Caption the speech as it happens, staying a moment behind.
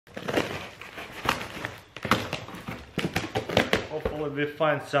Hopefully we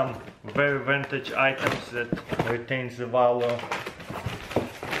find some very vintage items that retains the value.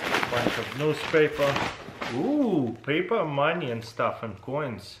 Bunch of newspaper. Ooh, paper money and stuff and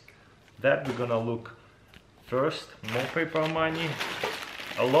coins. That we're gonna look first. More paper money.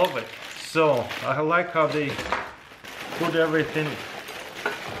 I love it. So I like how they put everything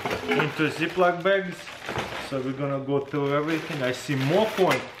into Ziploc bags. So we're gonna go through everything. I see more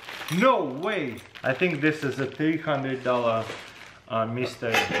coins. No way! I think this is a $300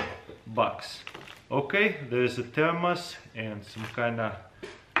 mystery box. Okay, there's a thermos and some kind of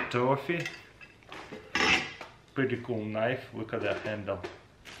trophy. Pretty cool knife. Look at that handle.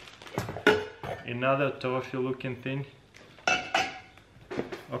 Another trophy looking thing.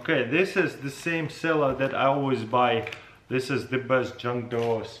 Okay, this is the same seller that I always buy. This is the best junk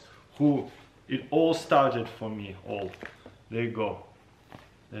drawers. It all started for me. All. There you go.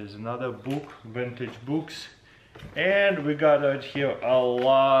 There's another book, vintage books. And we got right here a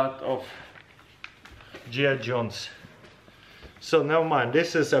lot of G.I. Jones. So never mind,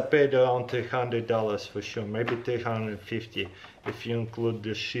 this is I paid around $300 for sure, maybe $350 if you include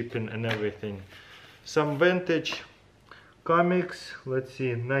the shipping and everything. Some vintage comics, let's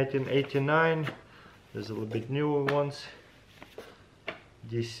see, 1989. There's a little bit newer ones.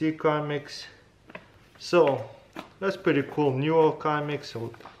 DC comics. So that's pretty cool. Newer comics,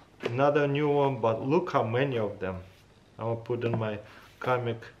 another new one, but look how many of them. I'll put in my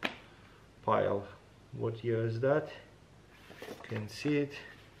comic pile. What year is that? Can see it,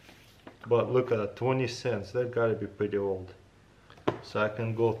 but look at that, 20 cents. That gotta be pretty old. So I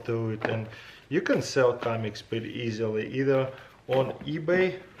can go through it, and you can sell comics pretty easily either on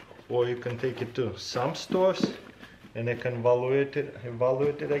eBay, or you can take it to some stores and they can evaluate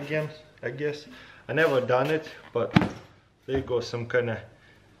it again, I guess. I never done it, but there you go, some kind of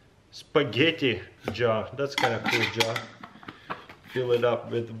spaghetti jar. That's kind of cool jar. Fill it up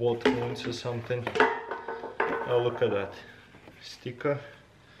with walt coins or something. Oh, look at that. Sticker.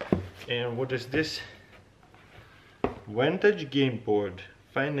 And what is this? Vintage game board.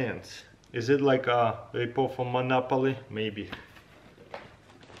 Finance. Is it like a report from Monopoly? Maybe.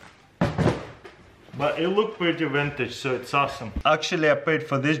 But it looked pretty vintage, so it's awesome. Actually, I paid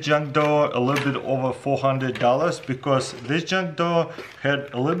for this junk drawer a little bit over $400 because this junk drawer had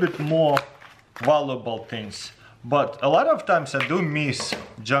a little bit more valuable things. But a lot of times I do miss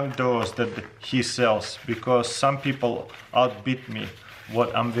junk drawers that he sells because some people outbid me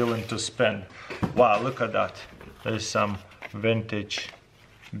what I'm willing to spend. Wow, look at that. There's some vintage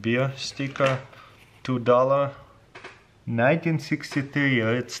beer sticker, $2, 1963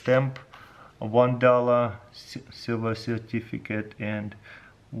 red stamp, $1 silver certificate, and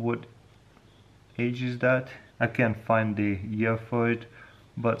what age is that? I can't find the year for it,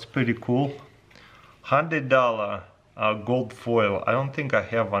 but it's pretty cool. $100 gold foil. I don't think I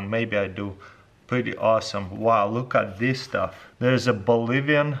have one, maybe I do. Pretty awesome. Wow, look at this stuff. There's a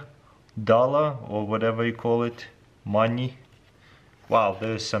Bolivian dollar or whatever you call it, money. Wow,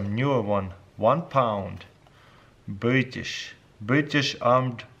 there's some newer one, £1, British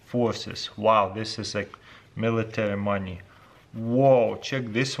Armed Forces. Wow, this is like military money. Whoa,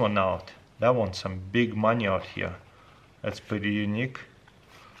 check this one out. That one's some big money out here. That's pretty unique.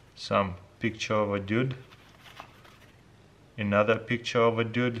 Some picture of a dude. Another picture of a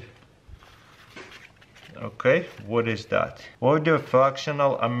dude. Okay, what is that? Order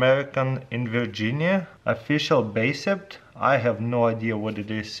Fractional American in Virginia. Official Bacep. I have no idea what it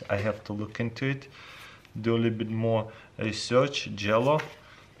is. I have to look into it. Do a little bit more research. Jello.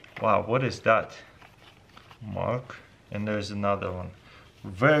 Wow, what is that? Mark. And there's another one.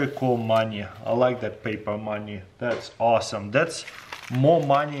 Very cool money. I like that paper money. That's awesome. That's more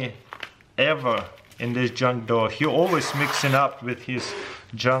money ever in this junk drawer. He always mixing up with his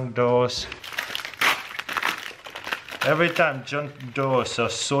junk drawers. Every time junk drawers are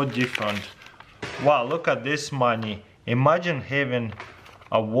so different. Wow, look at this money. Imagine having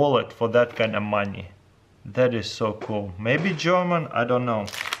a wallet for that kind of money. That is so cool. Maybe German, I don't know.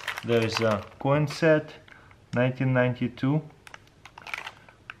 There's a coin set, 1992.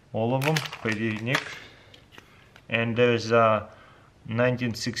 All of them, pretty unique. And there's a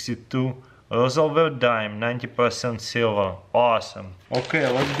 1962 Roosevelt dime, 90% silver. Awesome. Okay,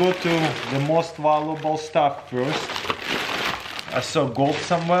 let's go to the most valuable stuff first. I saw gold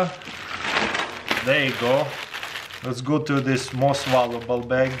somewhere. There you go. Let's go to this most valuable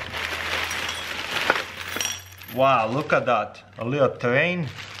bag. Wow, look at that. A little train.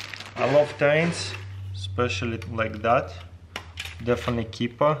 I love trains, especially like that. Definitely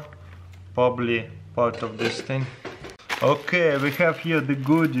keeper. Probably part of this thing. Okay, we have here the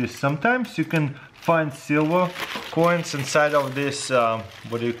goodies. Sometimes you can find silver coins inside of this,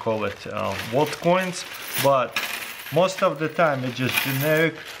 what do you call it, vault coins, but most of the time it's just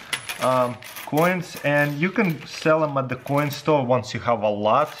generic coins, and you can sell them at the coin store. Once you have a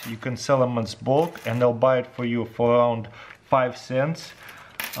lot, you can sell them as bulk and they'll buy it for you for around 5 cents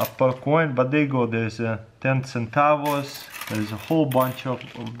per coin. But there you go, there's 10 centavos, there's a whole bunch of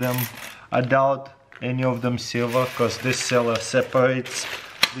them. I doubt any of them silver, because this seller separates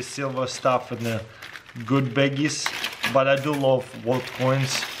the silver stuff in the good baggies, but I do love vault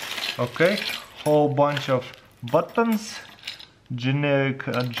coins. Okay, whole bunch of buttons, generic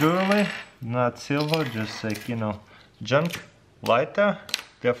jewelry, not silver, just like, you know, junk. Lighter,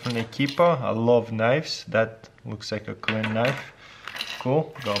 definitely keeper. I love knives. That looks like a clean knife.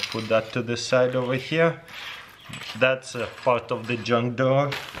 Cool, gonna put that to the side over here. That's a part of the junk drawer.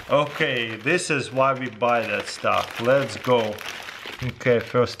 Okay, this is why we buy that stuff. Let's go. Okay,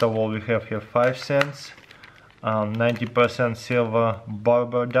 first of all, we have here 5 cents, 90% silver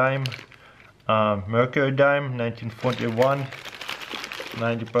barber dime, mercury dime, 1941,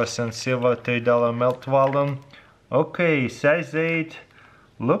 90% silver $3 melt volume. Okay, size 8,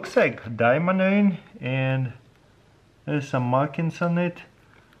 looks like diamond ring, and there's some markings on it.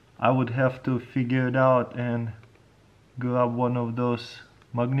 I would have to figure it out and grab one of those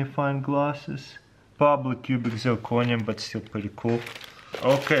magnifying glasses. Probably cubic zirconium, but still pretty cool.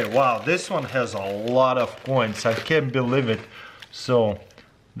 Okay, wow, this one has a lot of coins. I can't believe it. So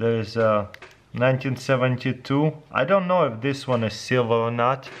there's 1972. I don't know if this one is silver or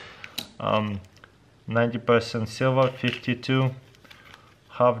not. 90% silver, 52.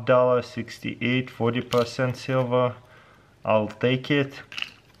 Half dollar, 68, 40% silver. I'll take it.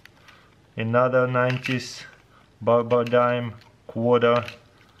 Another 90s barber dime, quarter,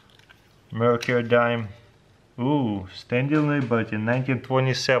 mercury dime. Ooh, Standing Liberty,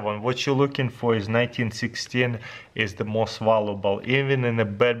 1927. What you're looking for is 1916 is the most valuable. Even in a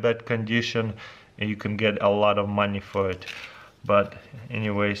bad condition, you can get a lot of money for it. But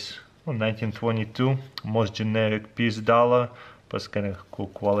anyways, 1922, most generic piece dollar, but it's kind of cool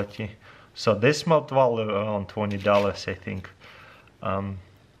quality. So this melt value around $20, I think.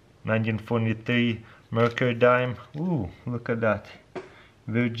 1943 mercury dime. Ooh, look at that.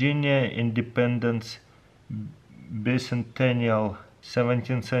 Virginia Independence Bicentennial,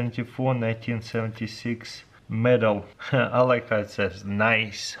 1774-1976 medal. I like how it says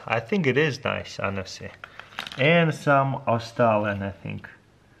nice. I think it is nice, honestly. And some Australian, I think.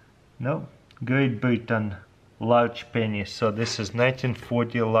 No, Great Britain large pennies. So this is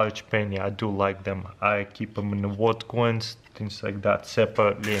 1940 large penny. I do like them. I keep them in the vault coins, things like that,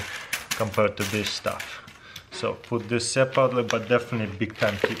 separately compared to this stuff. So put this separately, but definitely big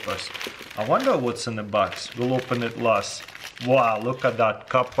time keepers. I wonder what's in the box. We'll open it last. Wow, look at that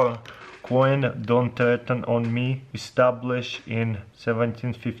copper coin. Don't threaten on me. Established in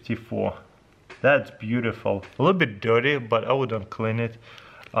 1754. That's beautiful. A little bit dirty, but I wouldn't clean it.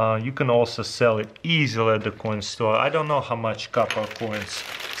 You can also sell it easily at the coin store. I don't know how much copper coins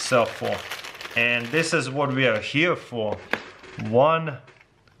sell for. And this is what we are here for. 1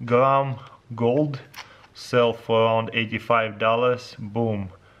 gram gold sell for around $85. Boom.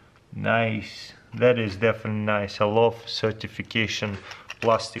 Nice. That is definitely nice. I love certification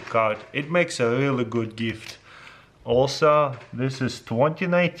plastic card. It makes a really good gift. Also, this is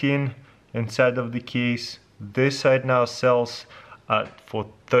 2019 inside of the case. This right now sells for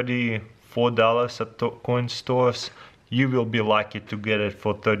 $34 at coin stores. You will be lucky to get it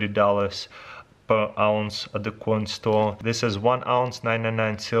for $30 per ounce at the coin store. This is 1 ounce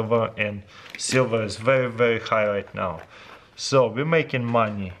 99 silver, and silver is very high right now. So we're making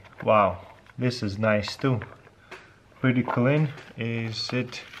money. Wow, this is nice too. Pretty clean. Is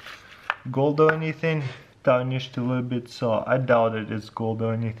it gold or anything? Tarnished a little bit, so I doubt it is gold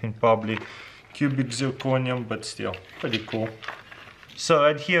or anything. Probably cubic zirconium, but still pretty cool. So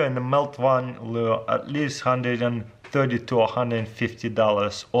right here in the melt one, at least $130 to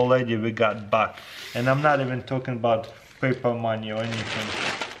 $150 already we got back, and I'm not even talking about paper money or anything.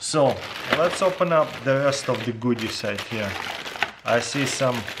 So let's open up the rest of the goodies right here. I see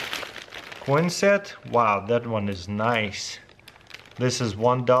some coin set. Wow, that one is nice. This is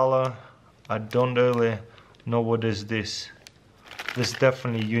 $1. I don't really know what is this. This is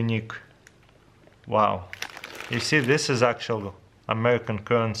definitely unique. Wow, you see, this is actual American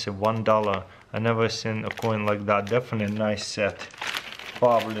currency, $1. I never seen a coin like that. Definitely a nice set.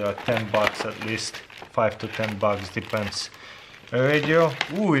 Probably like 10 bucks at least. 5 to 10 bucks, depends. A radio.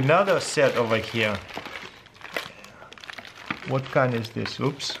 Ooh, another set over here. What kind is this?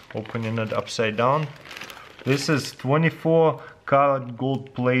 Oops, opening it upside down. This is 24 karat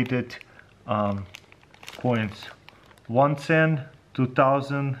gold plated coins. 1 cent,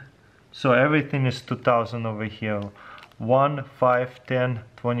 2,000. So everything is 2,000 over here. 1, 5, 10,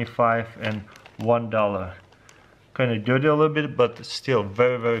 25, and $1. Kind of dirty a little bit, but still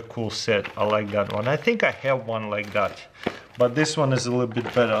very cool set. I like that one. I think I have one like that, but this one is a little bit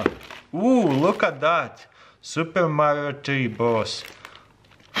better. Ooh, look at that. Super Mario 3 Bros.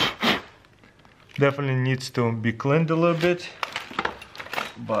 Definitely needs to be cleaned a little bit,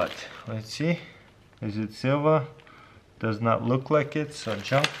 but let's see. Is it silver? Does not look like it, so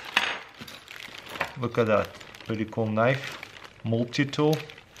junk. Look at that. Pretty cool knife. Multi-tool.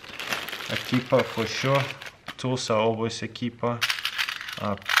 A keeper for sure. Tools are always a keeper.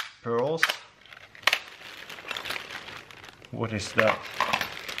 Pearls. What is that?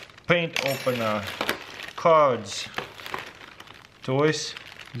 Paint opener. Cards. Toys.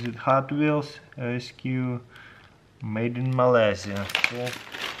 Is it Hot Wheels? Rescue. Made in Malaysia. Cool.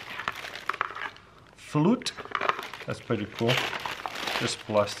 Flute. That's pretty cool. Just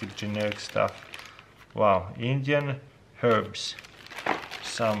plastic generic stuff. Wow. Indian herbs.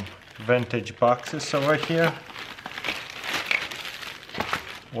 Some vintage boxes over here.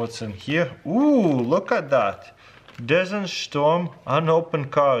 What's in here? Ooh, look at that. Desert Storm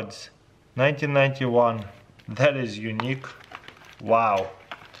unopened cards. 1991. That is unique. Wow.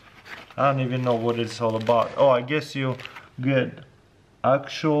 I don't even know what it's all about. Oh, I guess you get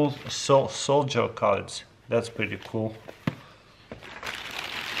actual soldier cards. That's pretty cool.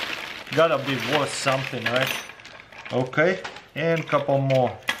 Gotta be worth something, right? Okay, and a couple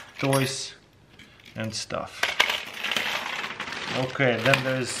more toys and stuff. Okay, then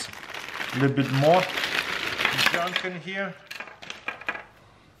there's a little bit more junk in here.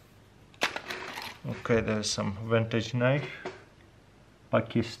 Okay, there's some vintage knife.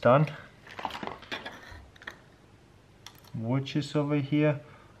 Pakistan. Watches over here.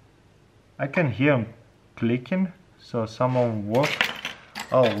 I can hear them clicking, so some of them work.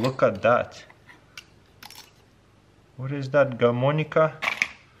 Oh, look at that. What is that? Harmonica?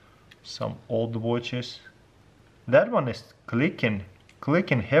 Some old watches. That one is clicking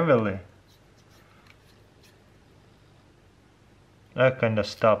heavily. That kind of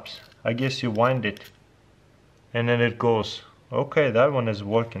stops. I guess you wind it and then it goes. Okay, that one is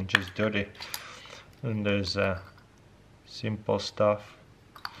working, just dirty. And there's simple stuff.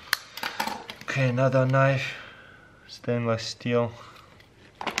 Okay, another knife. Stainless steel.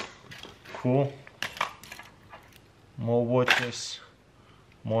 Cool. More watches.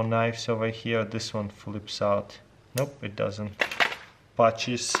 More knives over here. This one flips out. Nope, it doesn't.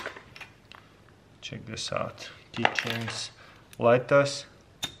 Patches. Check this out. Keychains. Lighters.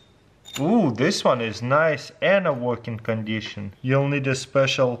 Ooh, this one is nice and a working condition. You'll need a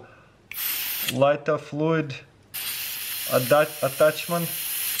special lighter fluid attachment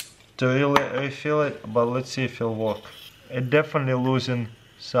to really refill it, but let's see if it'll work. It definitely losing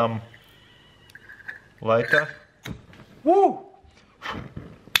some lighter. Woo!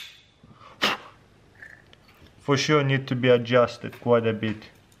 For sure need to be adjusted quite a bit.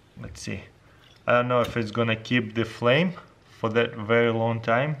 Let's see. I don't know if it's gonna keep the flame for that very long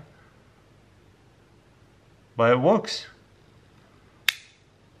time, but it works.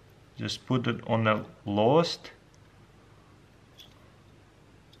 Just put it on the lowest.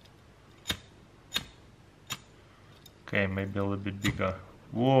 Okay, maybe a little bit bigger.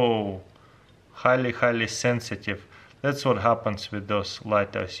 Whoa, highly sensitive. That's what happens with those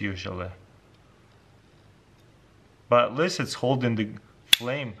lighters usually. But at least it's holding the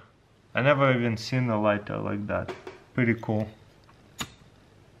flame. I never even seen a lighter like that. Pretty cool.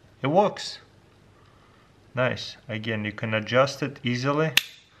 It works. Nice. Again, you can adjust it easily.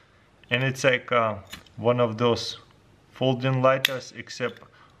 And it's like one of those folding lighters, except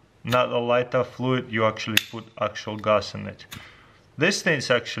not a lighter fluid, you actually put actual gas in it. This thing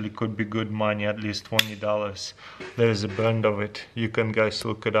actually could be good money, at least $20. There's a brand of it. You can guys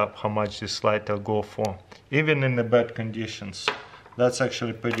look it up how much this lighter go for. Even in the bad conditions. That's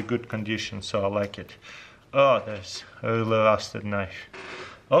actually pretty good condition, so I like it. Oh, there's a really rusted knife.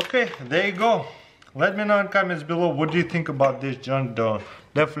 Okay, there you go. Let me know in comments below what do you think about this junk though.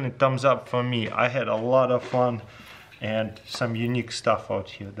 Definitely thumbs up for me. I had a lot of fun and some unique stuff out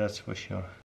here, that's for sure.